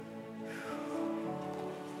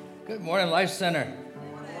Good morning, Life Center.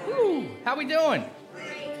 Woo, how we doing?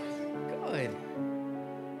 Good.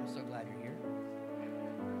 I'm so glad you're here.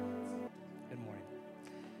 Good morning.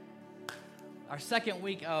 Our second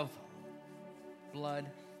week of blood,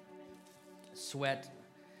 sweat,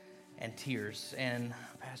 and tears. And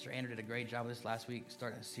Pastor Andrew did a great job of this last week,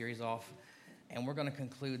 starting a series off. And we're going to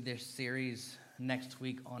conclude this series next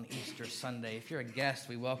week on Easter Sunday. If you're a guest,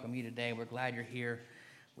 we welcome you today. We're glad you're here.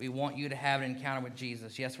 We want you to have an encounter with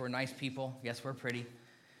Jesus. Yes, we're nice people. Yes, we're pretty.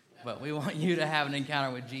 But we want you to have an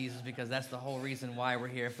encounter with Jesus because that's the whole reason why we're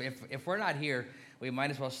here. If we're not here, we might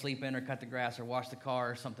as well sleep in or cut the grass or wash the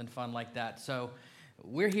car or something fun like that. So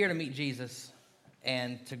we're here to meet Jesus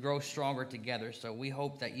and to grow stronger together. So we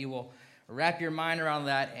hope that you will wrap your mind around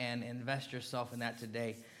that and invest yourself in that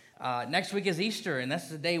today. Next week is Easter, and that's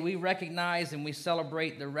the day we recognize and we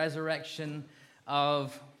celebrate the resurrection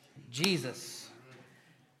of Jesus.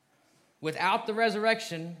 Without the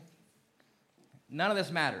resurrection, none of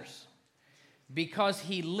this matters. Because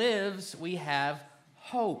he lives, we have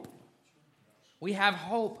hope. We have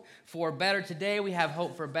hope for better today. We have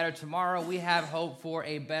hope for better tomorrow. We have hope for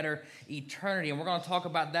a better eternity. And we're going to talk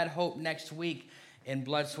about that hope next week in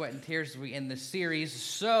Blood, Sweat, and Tears as we end this series.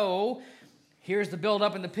 So here's the build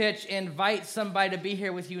up and the pitch. Invite somebody to be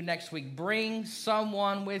here with you next week. Bring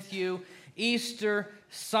someone with you Easter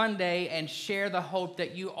Sunday and share the hope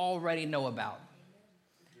that you already know about.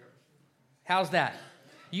 How's that?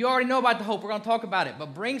 You already know about the hope. We're going to talk about it.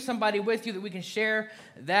 But bring somebody with you that we can share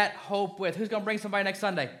that hope with. Who's going to bring somebody next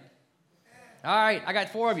Sunday? All right, I got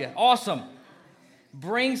 4 of you. Awesome.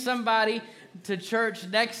 Bring somebody to church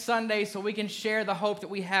next Sunday so we can share the hope that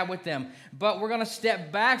we have with them. But we're going to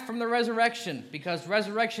step back from the resurrection because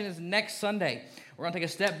resurrection is next Sunday. We're going to take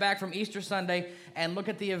a step back from Easter Sunday and look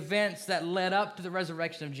at the events that led up to the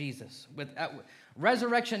resurrection of Jesus.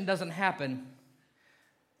 Resurrection doesn't happen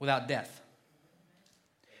without death.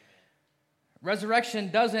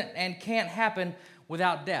 Resurrection doesn't and can't happen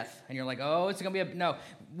without death. And you're like, oh, it's going to be no.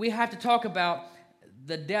 We have to talk about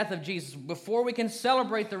the death of Jesus. Before we can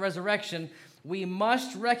celebrate the resurrection, we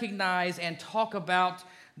must recognize and talk about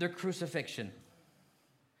the crucifixion.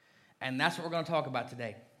 And that's what we're going to talk about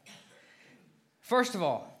today. First of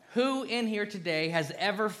all, who in here today has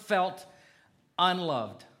ever felt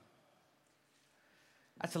unloved?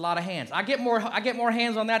 That's a lot of hands. I get more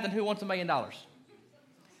hands on that than who wants $1 million.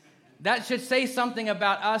 That should say something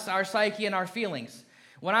about us, our psyche, and our feelings.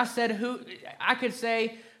 When I said who, I could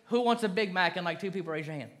say who wants a Big Mac and like 2 people raise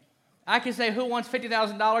your hand. I could say who wants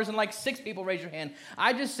 $50,000 and like 6 people raise your hand.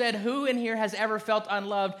 I just said who in here has ever felt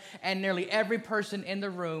unloved, and nearly every person in the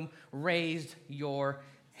room raised your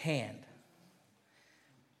hand.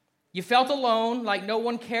 You felt alone, like no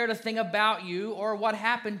one cared a thing about you or what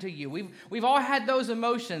happened to you. We've all had those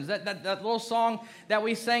emotions. That little song that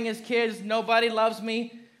we sang as kids, nobody loves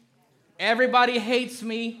me, everybody hates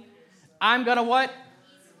me, I'm gonna what?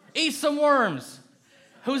 Eat some worms.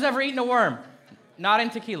 Who's ever eaten a worm? Not in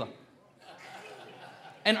tequila.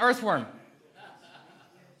 An earthworm.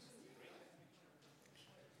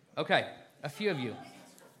 Okay, a few of you.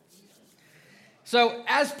 So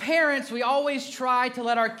as parents, we always try to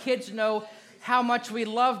let our kids know how much we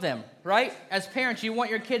love them, right? As parents, you want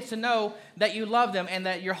your kids to know that you love them and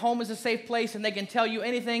that your home is a safe place and they can tell you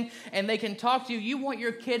anything and they can talk to you. You want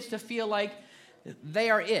your kids to feel like they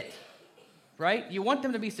are it, right? You want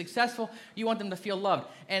them to be successful. You want them to feel loved.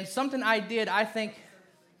 And something I did,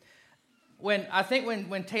 when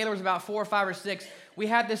Taylor was about 4 or 5 or 6, we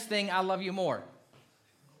had this thing, I love you more.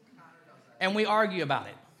 And we argue about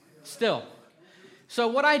it still. So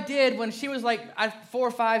what I did when she was like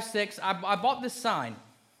 4, 5, 6, I bought this sign.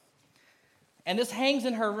 And this hangs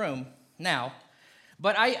in her room now.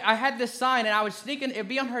 But I had this sign, and I would sneak in, it'd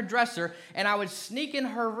be on her dresser, and I would sneak in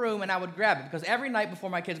her room, and I would grab it. Because every night before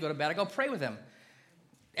my kids go to bed, I go pray with them.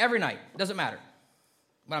 Every night. Doesn't matter.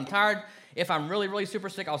 When I'm tired, if I'm really, really super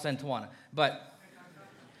sick, I'll send Tawana. But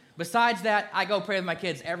besides that, I go pray with my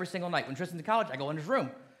kids every single night. When Tristan's in college, I go in his room.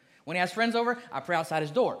 When he has friends over, I pray outside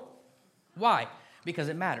his door. Why? Because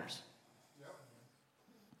it matters.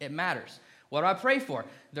 It matters. What do I pray for?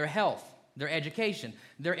 Their health, their education,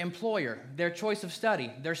 their employer, their choice of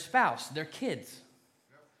study, their spouse, their kids.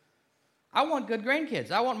 I want good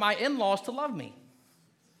grandkids. I want my in-laws to love me.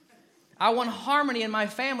 I want harmony in my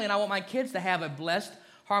family, and I want my kids to have a blessed,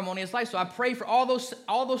 harmonious life. So I pray for all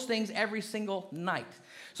those things every single night.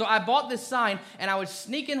 So I bought this sign, and I would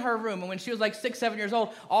sneak in her room, and when she was like 6, 7 years old,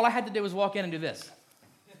 all I had to do was walk in and do this.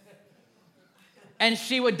 And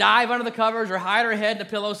she would dive under the covers or hide her head in a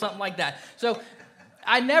pillow, something like that. So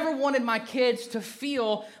I never wanted my kids to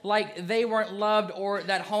feel like they weren't loved or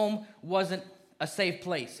that home wasn't a safe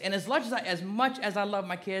place. And as much as I love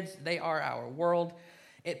my kids, they are our world.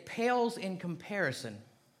 It pales in comparison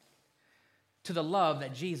to the love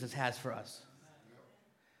that Jesus has for us.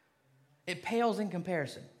 It pales in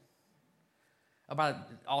comparison.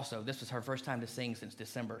 Also, this was her first time to sing since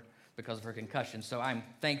December because of her concussion. So I'm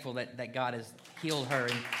thankful that God has healed her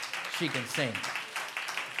and she can sing.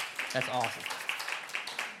 That's awesome.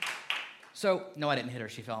 So, no, I didn't hit her.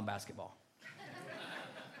 She fell in basketball.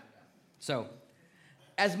 So,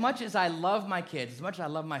 as much as I love my kids, as much as I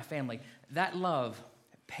love my family, that love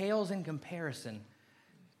pales in comparison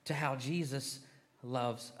to how Jesus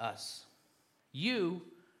loves us. You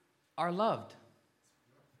are loved.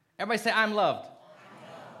 Everybody say, I'm loved.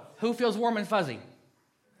 Who feels warm and fuzzy?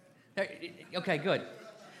 Okay, good.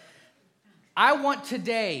 I want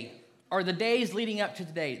today, or the days leading up to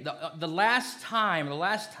today, the last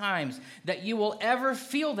times that you will ever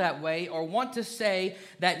feel that way or want to say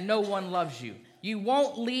that no one loves you. You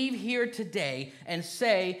won't leave here today and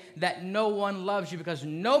say that no one loves you, because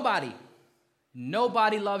nobody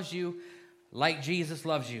loves you like Jesus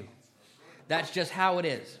loves you. That's just how it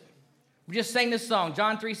is. We just sang this song,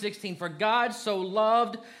 John 3:16. For God so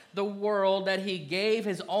loved the world that he gave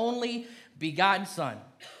his only begotten Son,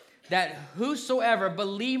 that whosoever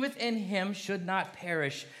believeth in him should not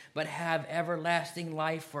perish, but have everlasting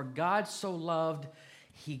life. For God so loved,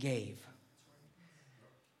 he gave.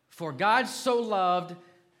 For God so loved,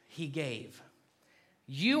 he gave.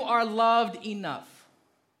 You are loved enough.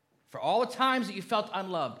 For all the times that you felt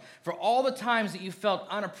unloved, for all the times that you felt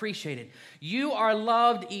unappreciated, you are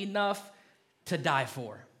loved enough to die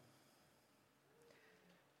for.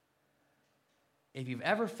 If you've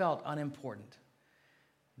ever felt unimportant,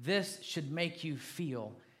 this should make you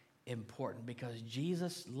feel important, because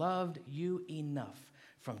Jesus loved you enough.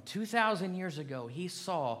 From 2,000 years ago, he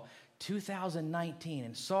saw 2019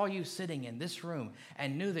 and saw you sitting in this room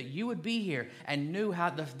and knew that you would be here and knew how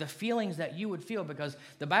the feelings that you would feel, because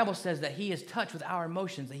the Bible says that he is touched with our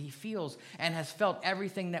emotions, that he feels and has felt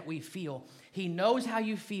everything that we feel. He knows how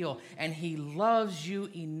you feel, and he loves you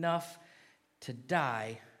enough to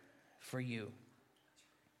die for you.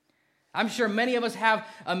 I'm sure many of us have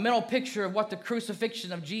a mental picture of what the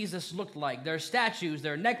crucifixion of Jesus looked like. There are statues,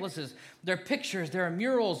 there are necklaces, there are pictures, there are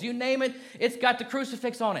murals. You name it, it's got the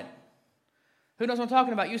crucifix on it. Who knows what I'm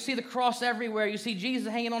talking about? You see the cross everywhere. You see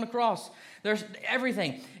Jesus hanging on the cross. There's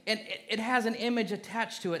everything. And it has an image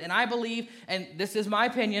attached to it. And I believe, and this is my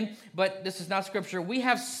opinion, but this is not scripture, we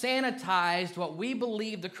have sanitized what we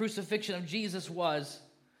believe the crucifixion of Jesus was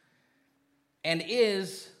and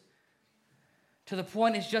is, to the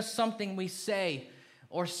point it's just something we say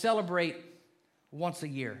or celebrate once a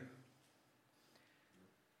year.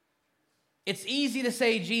 It's easy to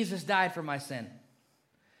say Jesus died for my sin.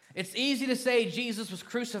 It's easy to say Jesus was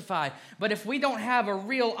crucified, but if we don't have a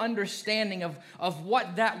real understanding of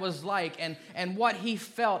what that was like and what he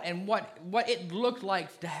felt and what it looked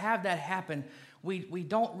like to have that happen, we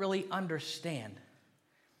don't really understand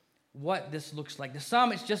what this looks like. To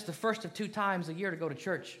some, it's just the first of 2 times a year to go to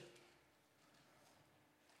church.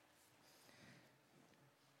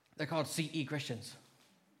 They're called CE Christians.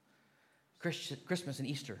 Christmas and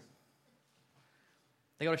Easter.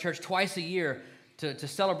 They go to church twice a year to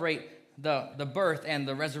celebrate the birth and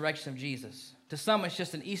the resurrection of Jesus. To some, it's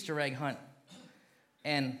just an Easter egg hunt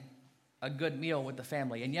and a good meal with the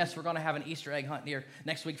family. And yes, we're going to have an Easter egg hunt here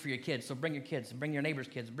next week for your kids. So bring your kids, bring your neighbors'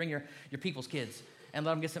 kids, bring your people's kids, and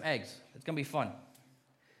let them get some eggs. It's going to be fun.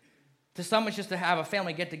 To some, it's just to have a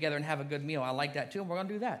family get together and have a good meal. I like that too, and we're going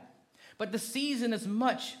to do that. But the season is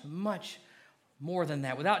much, much more than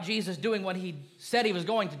that. Without Jesus doing what he said he was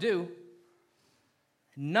going to do,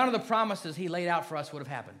 none of the promises he laid out for us would have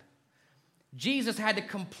happened. Jesus had to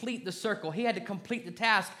complete the circle. He had to complete the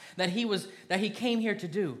task that he came here to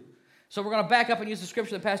do. So we're going to back up and use the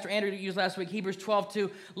scripture that Pastor Andrew used last week, Hebrews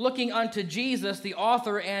 12:2. Looking unto Jesus, the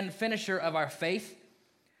author and finisher of our faith,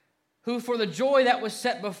 who for the joy that was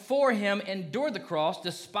set before him endured the cross,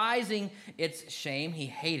 despising its shame, he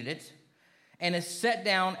hated it, and is set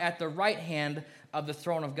down at the right hand of the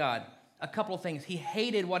throne of God. A couple of things. He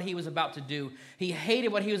hated what he was about to do. He hated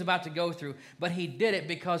what he was about to go through, but he did it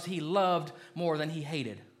because he loved more than he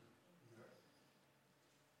hated.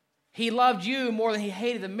 He loved you more than he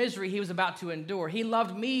hated the misery he was about to endure. He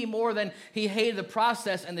loved me more than he hated the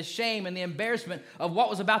process and the shame and the embarrassment of what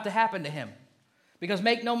was about to happen to him. Because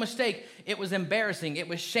make no mistake, it was embarrassing, it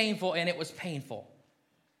was shameful, and it was painful.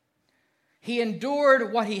 He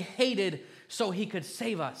endured what he hated so he could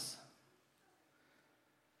save us.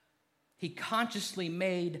 He consciously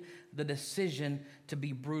made the decision to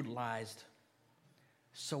be brutalized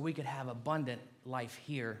so we could have abundant life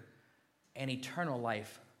here and eternal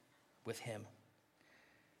life with him.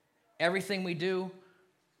 Everything we do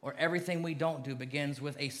or everything we don't do begins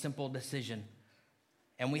with a simple decision.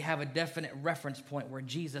 And we have a definite reference point where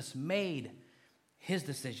Jesus made his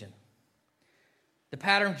decision. The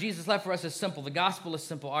pattern Jesus left for us is simple. The gospel is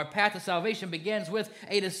simple. Our path to salvation begins with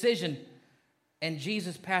a decision. And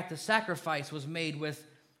Jesus' path to sacrifice was made with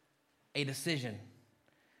a decision.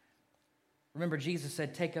 Remember, Jesus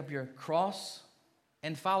said, take up your cross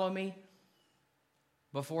and follow me.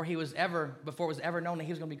 Before it was ever known that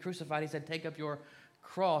he was going to be crucified, he said, take up your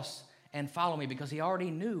cross and follow me, because he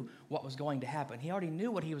already knew what was going to happen. He already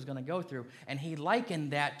knew what he was going to go through, and he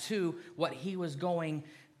likened that to what he was going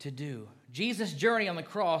to do. Jesus' journey on the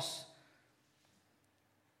cross,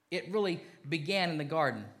 it really began in the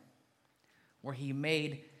garden where he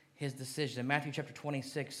made his decision. In Matthew chapter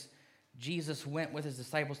 26, Jesus went with his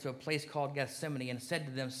disciples to a place called Gethsemane and said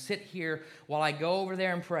to them, sit here while I go over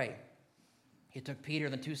there and pray. He took Peter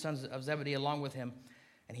and the two sons of Zebedee along with him,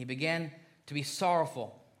 and he began to be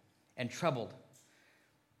sorrowful and troubled.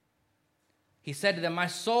 He said to them, my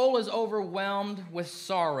soul is overwhelmed with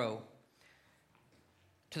sorrow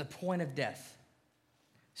to the point of death.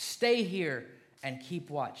 Stay here and keep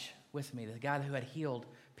watch with me. The guy who had healed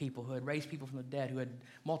people, who had raised people from the dead, who had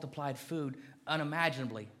multiplied food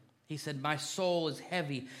unimaginably. He said, my soul is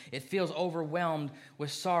heavy. It feels overwhelmed with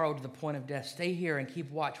sorrow to the point of death. Stay here and keep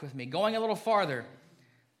watch with me. Going a little farther,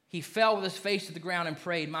 he fell with his face to the ground and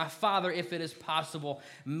prayed, my Father, if it is possible,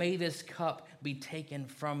 may this cup be taken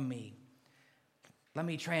from me. Let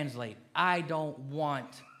me translate. I don't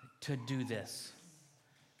want to do this.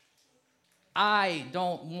 I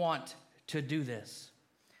don't want to do this.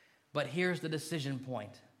 But here's the decision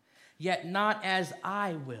point. Yet not as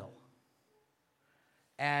I will,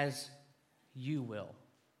 as you will.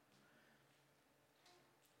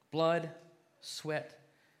 Blood, sweat,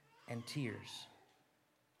 and tears.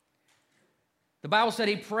 The Bible said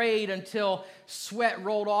he prayed until sweat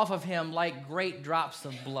rolled off of him like great drops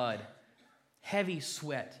of blood. Heavy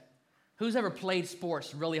sweat. Who's ever played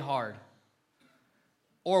sports really hard?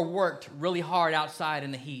 Or worked really hard outside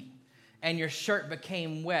in the heat, and your shirt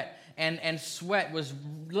became wet, and sweat was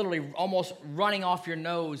literally almost running off your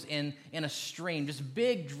nose in a stream, just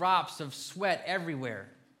big drops of sweat everywhere.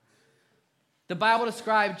 The Bible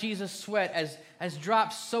described Jesus' sweat as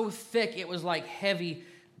drops so thick it was like heavy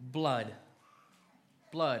blood.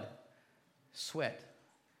 Blood, sweat,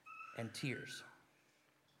 and tears.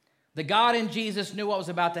 The God in Jesus knew what was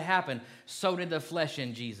about to happen. So did the flesh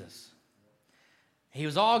in Jesus. He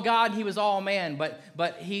was all God, he was all man,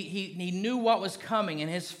 but he knew what was coming, and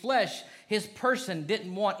his flesh, his person,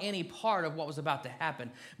 didn't want any part of what was about to happen,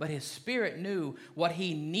 but his spirit knew what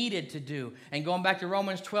he needed to do. And going back to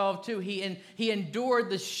Romans 12:2, he endured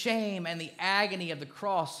the shame and the agony of the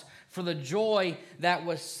cross for the joy that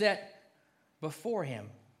was set before him.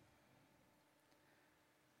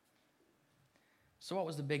 So what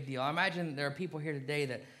was the big deal? I imagine there are people here today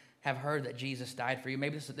that have heard that Jesus died for you.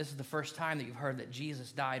 Maybe this is the first time that you've heard that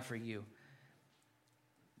Jesus died for you.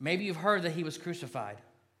 Maybe you've heard that he was crucified.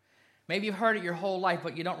 Maybe you've heard it your whole life,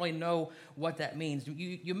 but you don't really know what that means.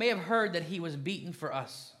 You may have heard that he was beaten for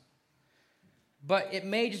us. But it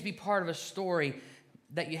may just be part of a story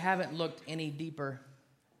that you haven't looked any deeper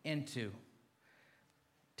into.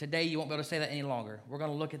 Today, you won't be able to say that any longer. We're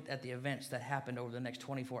going to look at the events that happened over the next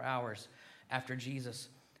 24 hours after Jesus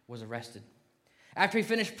was arrested. After he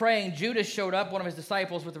finished praying, Judas showed up, one of his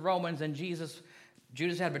disciples, with the Romans, and Judas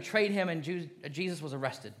had betrayed him, and Jesus was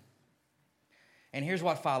arrested. And here's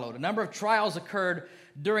what followed. A number of trials occurred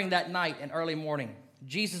during that night and early morning.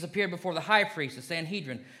 Jesus appeared before the high priest, the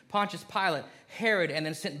Sanhedrin, Pontius Pilate, Herod, and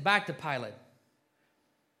then sent back to Pilate.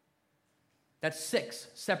 That's 6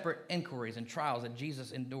 separate inquiries and trials that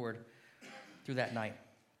Jesus endured through that night.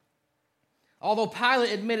 Although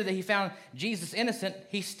Pilate admitted that he found Jesus innocent,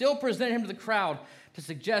 he still presented him to the crowd to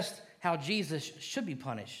suggest how Jesus should be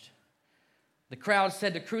punished. The crowd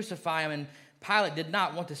said to crucify him, and Pilate did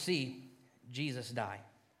not want to see Jesus die.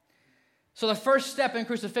 So the first step in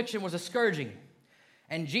crucifixion was a scourging,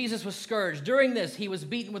 and Jesus was scourged. During this, he was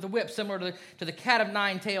beaten with a whip similar to the cat of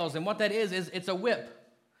 9 tails, and what that is it's a whip.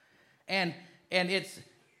 And it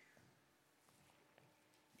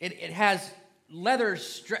has leather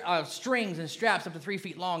strings and straps up to 3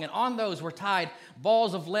 feet long, and on those were tied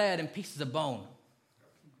balls of lead and pieces of bone.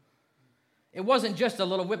 It wasn't just a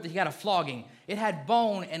little whip that he got a flogging. It had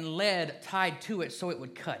bone and lead tied to it so it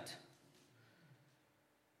would cut.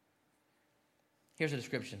 Here's a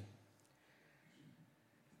description.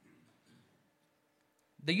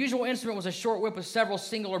 The usual instrument was a short whip with several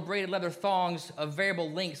single or braided leather thongs of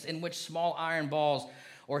variable lengths in which small iron balls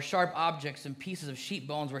or sharp objects, and pieces of sheep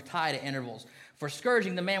bones were tied at intervals. For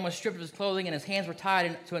scourging, the man was stripped of his clothing, and his hands were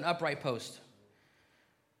tied to an upright post.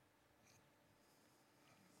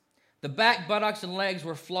 The back, buttocks, and legs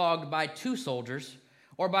were flogged by 2 soldiers,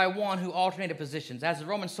 or by one who alternated positions. As the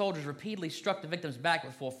Roman soldiers repeatedly struck the victim's back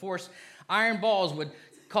with full force, iron balls would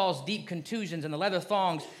cause deep contusions, and the leather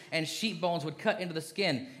thongs and sheep bones would cut into the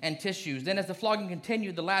skin and tissues. Then as the flogging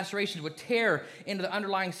continued, the lacerations would tear into the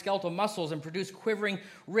underlying skeletal muscles and produce quivering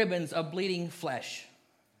ribbons of bleeding flesh.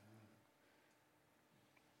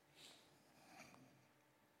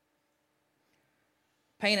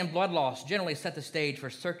 Pain and blood loss generally set the stage for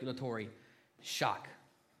circulatory shock.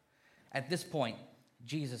 At this point,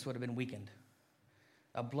 Jesus would have been weakened,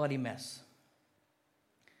 a bloody mess.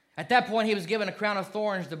 At that point, he was given a crown of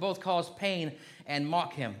thorns to both cause pain and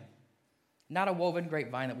mock him. Not a woven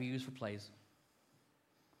grapevine that we use for plays,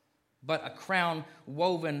 but a crown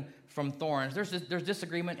woven from thorns. There's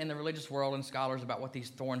disagreement in the religious world and scholars about what these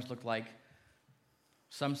thorns looked like.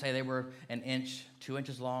 Some say they were an inch, 2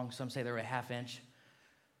 inches long. Some say they were a half inch.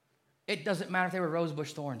 It doesn't matter if they were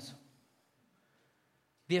rosebush thorns.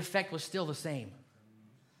 The effect was still the same.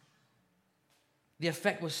 The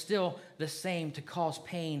effect was still the same, to cause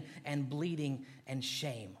pain and bleeding and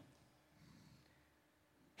shame.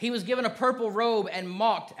 He was given a purple robe and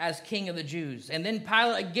mocked as king of the Jews. And then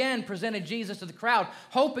Pilate again presented Jesus to the crowd,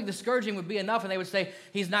 hoping the scourging would be enough, and they would say,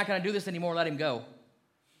 he's not going to do this anymore, let him go.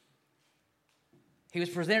 He was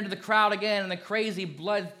presented to the crowd again, and the crazy,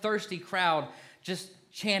 bloodthirsty crowd just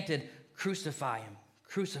chanted, crucify him,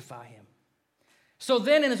 crucify him. So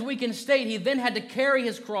then in his weakened state, he then had to carry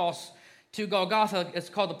his cross to Golgotha. It's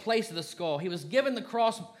called the place of the skull. He was given the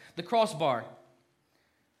crossbar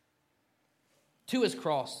to his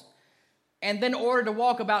cross, and then ordered to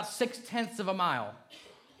walk about 6/10 of a mile.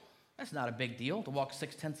 That's not a big deal to walk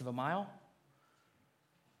 6/10 of a mile.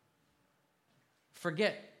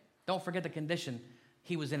 Don't forget the condition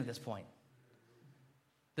he was in at this point.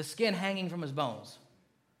 The skin hanging from his bones,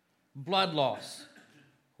 blood loss,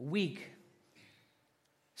 weak.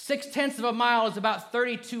 6/10 of a mile is about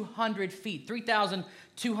 3,200 feet,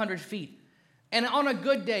 3,200 feet. And on a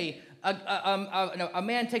good day, a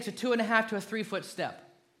man takes a 2.5 to a 3 foot step.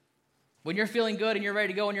 When you're feeling good and you're ready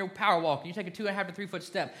to go and you're power walking, you take a 2.5 to 3 foot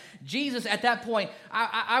step. Jesus, at that point,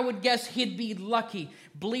 I would guess he'd be lucky,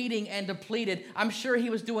 bleeding and depleted. I'm sure he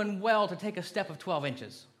was doing well to take a step of 12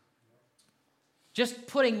 inches. Just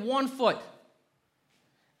putting one foot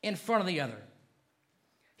in front of the other.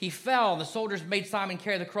 He fell, and the soldiers made Simon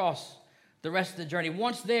carry the cross the rest of the journey.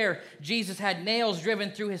 Once there, Jesus had nails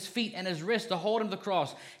driven through his feet and his wrists to hold him to the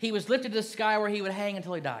cross. He was lifted to the sky where he would hang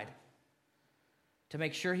until he died. To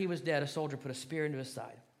make sure he was dead, a soldier put a spear into his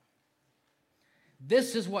side.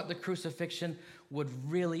 This is what the crucifixion would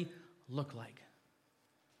really look like.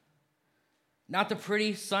 Not the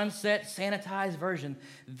pretty sunset, sanitized version.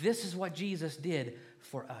 This is what Jesus did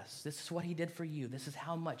for us. This is what he did for you. This is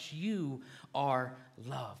how much you are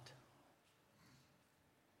loved.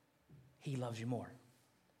 He loves you more.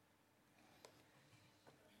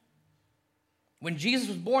 When Jesus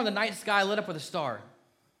was born, the night sky lit up with a star.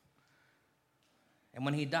 And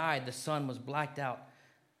when he died, the sun was blacked out,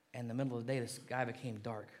 and in the middle of the day, the sky became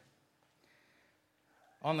dark.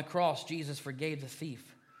 On the cross, Jesus forgave the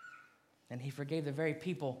thief, and he forgave the very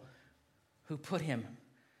people who put him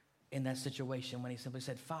in that situation when he simply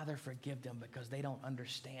said, Father, forgive them because they don't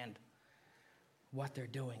understand what they're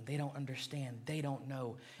doing. They don't understand. They don't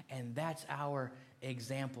know. And that's our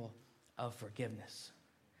example of forgiveness.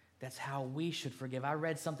 That's how we should forgive. I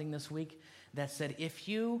read something this week that said, if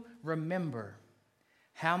you remember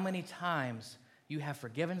how many times you have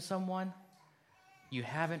forgiven someone, you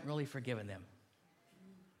haven't really forgiven them.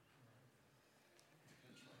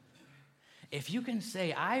 If you can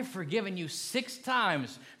say, I've forgiven you 6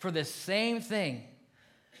 times for the same thing,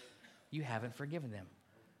 you haven't forgiven them.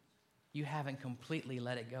 You haven't completely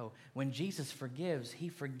let it go. When Jesus forgives, he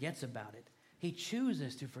forgets about it. He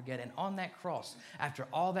chooses to forget. And on that cross, after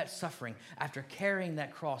all that suffering, after carrying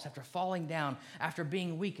that cross, after falling down, after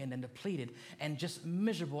being weakened and depleted and just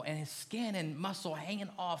miserable, and his skin and muscle hanging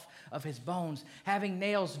off of his bones, having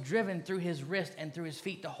nails driven through his wrist and through his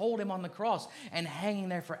feet to hold him on the cross and hanging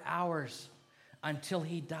there for hours until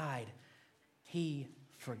he died, he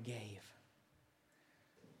forgave.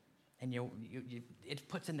 And it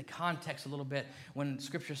puts into context a little bit when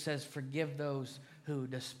Scripture says, forgive those who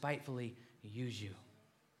despitefully use you.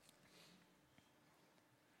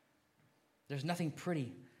 There's nothing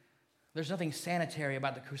pretty. There's nothing sanitary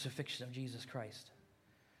about the crucifixion of Jesus Christ.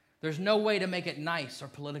 There's no way to make it nice or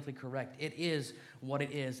politically correct. It is what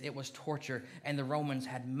it is. It was torture, and the Romans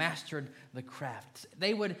had mastered the craft.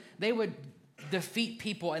 They would defeat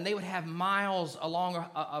people, and they would have miles along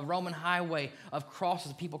a Roman highway of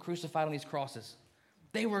crosses, people crucified on these crosses.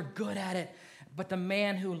 They were good at it, but the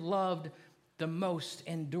man who loved the most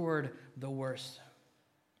endured the worst.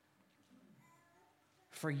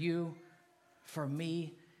 For you, for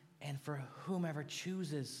me, and for whomever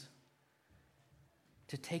chooses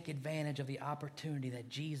to take advantage of the opportunity that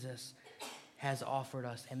Jesus has offered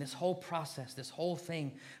us. And this whole process, this whole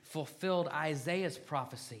thing fulfilled Isaiah's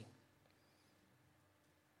prophecy.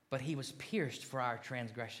 But he was pierced for our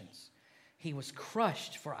transgressions. He was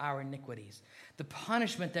crushed for our iniquities. The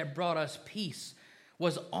punishment that brought us peace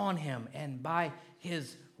was on him, and by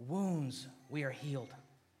his wounds we are healed.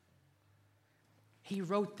 He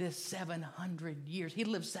wrote this 700 years. He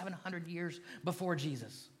lived 700 years before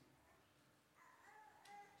Jesus.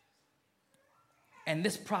 And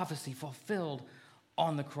this prophecy fulfilled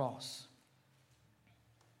on the cross.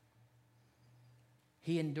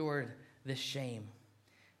 He endured this shame,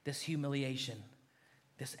 this humiliation,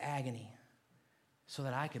 this agony, so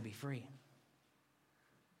that I could be free.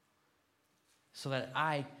 So that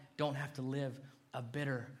I don't have to live a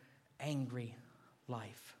bitter, angry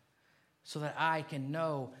life. So that I can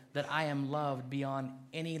know that I am loved beyond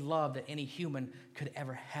any love that any human could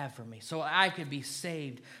ever have for me. So I could be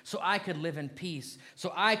saved. So I could live in peace.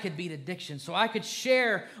 So I could beat addiction. So I could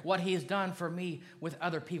share what he has done for me with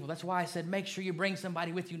other people. That's why I said make sure you bring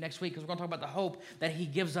somebody with you next week, because we're going to talk about the hope that he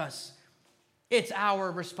gives us. It's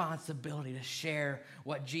our responsibility to share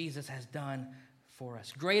what Jesus has done for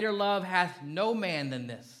us. Greater love hath no man than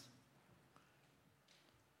this,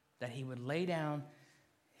 that he would lay down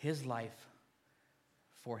his life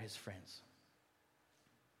for his friends.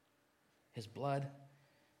 His blood,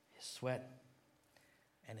 his sweat,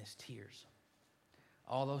 and his tears.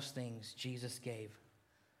 All those things Jesus gave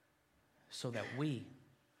so that we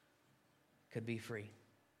could be free.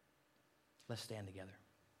 Let's stand together.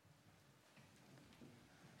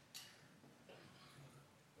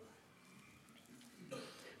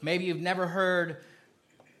 Maybe you've never heard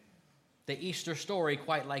the Easter story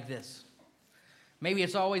quite like this. Maybe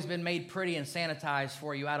it's always been made pretty and sanitized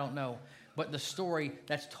for you, I don't know. But the story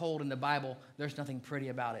that's told in the Bible, there's nothing pretty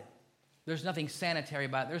about it. There's nothing sanitary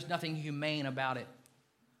about it. There's nothing humane about it.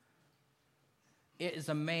 It is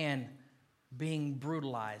a man being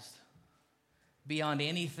brutalized beyond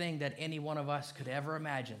anything that any one of us could ever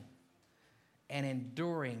imagine, and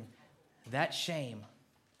enduring that shame.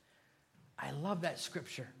 I love that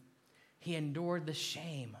scripture. He endured the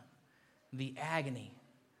shame, the agony,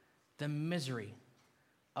 the misery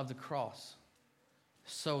of the cross,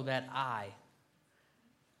 so that I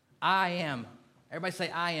am, everybody say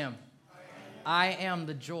I am. I am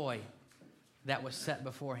the joy that was set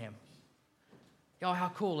before him. Y'all, how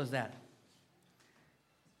cool is that?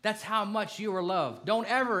 That's how much you are loved. Don't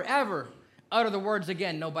ever, ever utter the words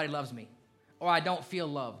again, nobody loves me, or I don't feel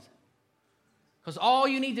loved. Because all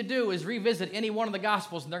you need to do is revisit any one of the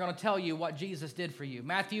Gospels, and they're going to tell you what Jesus did for you.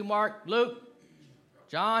 Matthew, Mark, Luke,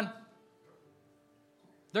 John.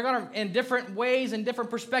 They're going to, in different ways and different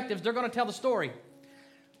perspectives, they're going to tell the story.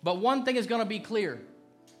 But one thing is going to be clear.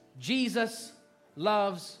 Jesus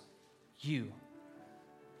loves you.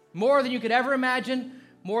 More than you could ever imagine,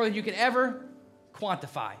 more than you could ever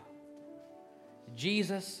quantify.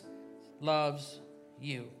 Jesus loves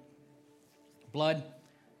you. Blood,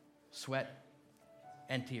 sweat,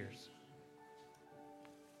 and tears.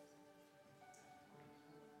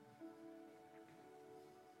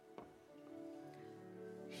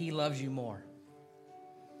 He loves you more.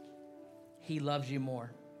 He loves you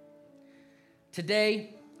more.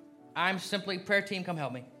 Today, I'm simply, prayer team, come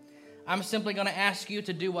help me. I'm simply going to ask you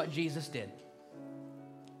to do what Jesus did.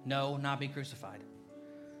 No, not be crucified.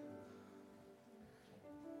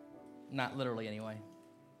 Not literally, anyway.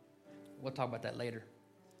 We'll talk about that later.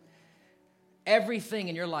 Everything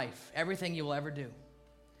in your life, everything you will ever do,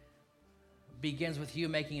 begins with you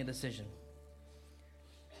making a decision.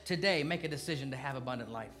 Today, make a decision to have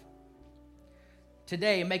abundant life.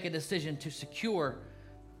 Today, make a decision to secure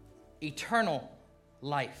eternal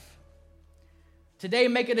life. Today,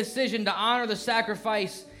 make a decision to honor the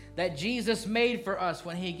sacrifice that Jesus made for us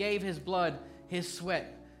when he gave his blood, his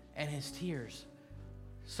sweat, and his tears.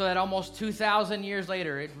 So that almost 2,000 years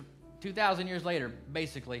later,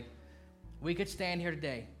 basically, we could stand here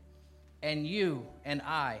today, and you and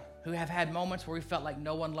I, who have had moments where we felt like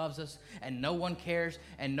no one loves us and no one cares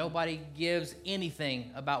and nobody gives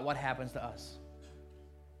anything about what happens to us.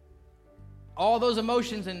 All those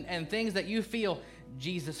emotions and things that you feel,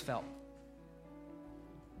 Jesus felt.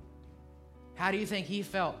 How do you think he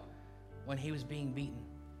felt when he was being beaten?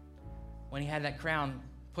 When he had that crown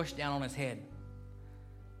pushed down on his head?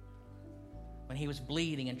 When he was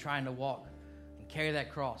bleeding and trying to walk and carry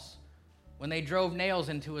that cross? When they drove nails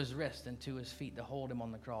into his wrist and to his feet to hold him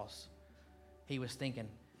on the cross? He was thinking,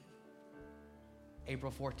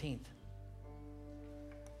 April 14th,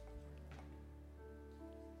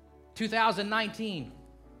 2019.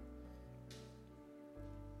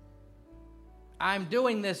 I'm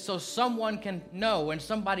doing this so someone can know and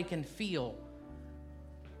somebody can feel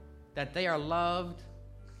that they are loved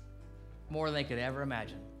more than they could ever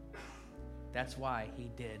imagine. That's why he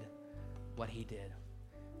did what he did.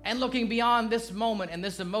 And looking beyond this moment and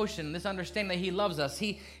this emotion, this understanding that he loves us,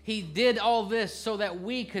 he did all this so that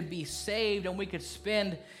we could be saved and we could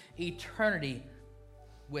spend eternity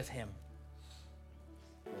with him.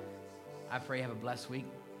 I pray you have a blessed week.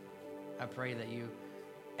 I pray that you,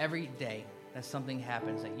 every day that something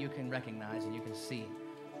happens, that you can recognize and you can see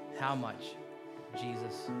how much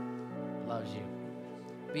Jesus loves you.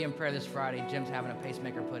 Be in prayer this Friday. Jim's having a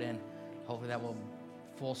pacemaker put in. Hopefully that will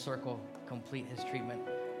full circle complete his treatment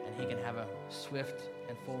and he can have a swift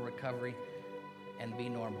and full recovery and be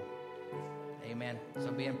normal. Amen.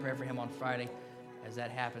 So be in prayer for him on Friday as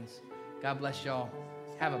that happens. God bless y'all.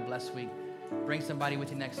 Have a blessed week. Bring somebody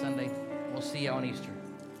with you next Sunday. We'll see you on Easter.